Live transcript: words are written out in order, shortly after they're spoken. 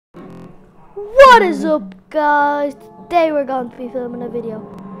What is up, guys? Today we're going to be filming a video.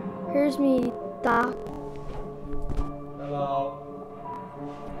 Here's me dad. Hello.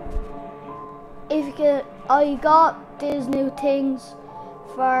 If you can, I got these new things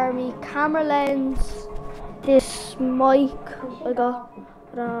for me camera lens. This mic I got.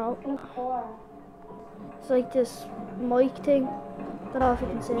 I don't know. It's like this mic thing. Don't know if you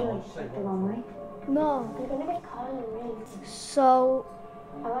can see it. No. So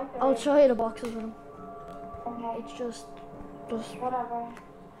I'll show you the boxes with them. Okay. It's just Whatever.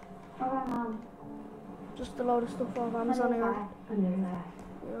 Alright, Mom. just a load of stuff off Amazon here. Under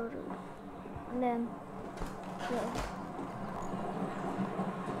And then that.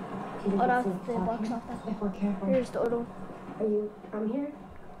 oh, that's the box off that. If we're careful. Here's the other one. Are you from here?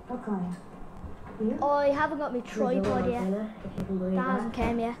 What kind? You? I haven't got my tripod yet. If you can believe That hasn't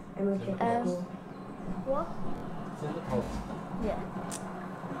came yet. And we're taking school. What? It's in the post. Yeah.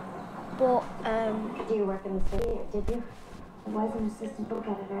 But Do you work in the city? Did you? I was an assistant book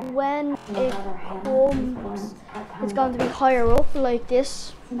editor. when My it brother Hannah comes, was born part-time. it's going to be higher up like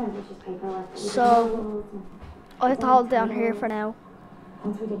this. Sometimes it's just paperwork. So I have to hold it down here for now.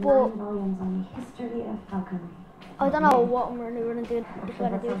 Once we did but- 9 volumes on the history of falconry. I don't know what we're going to do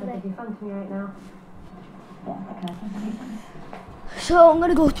today. Be fun to me right now. Yeah, okay. So I'm going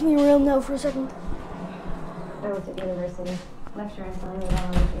to go to my room now for a second. I was at university. Lecturer in science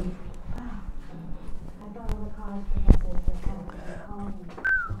biology. I thought all the college professors were kind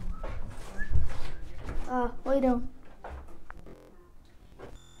of What are you doing?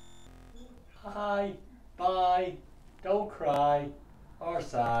 Hi. Bye. Don't cry. Or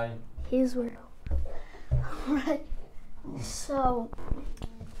sigh. He's weird. Right. So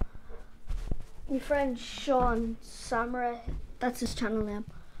my friend Sean Samurai, that's his channel name.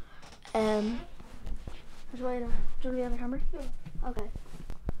 Do you want to be on the camera? No. Okay.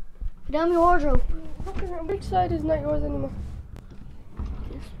 Put down my wardrobe. Which side is not yours anymore?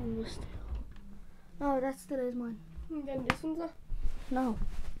 This one was still. No, that still is mine. And then this one's not. No,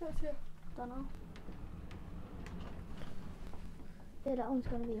 That's it. don't know. Yeah, that one's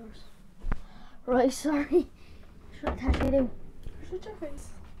gonna be yours. Right, sorry. What the heck you do? Shut your face.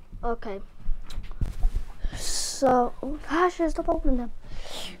 Okay. So, Tasha, stop opening them.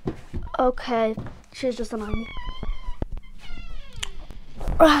 Okay, she's just annoying me.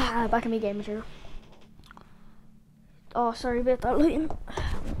 Back in my game material. Oh, sorry about that lighting.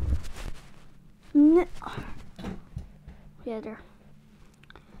 Yeah, there.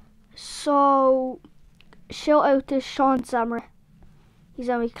 So, shout out to Sean Samurai. He's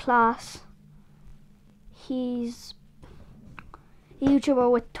in my class. He's a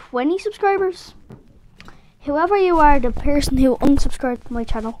YouTuber with 20 subscribers. Whoever you are, the person who unsubscribed to my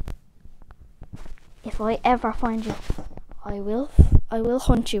channel, if I ever find you, I will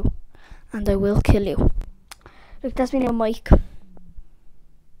hunt you and I will kill you. Look, that's my name, Mike.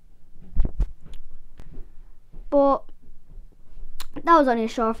 But that was only a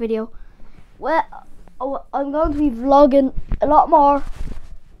short video. Well, I'm going to be vlogging a lot more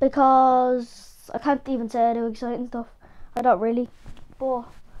because I can't even say I do exciting stuff. I don't really. But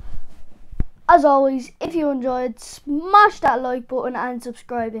as always, if you enjoyed, smash that like button and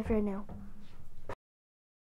subscribe if you're new.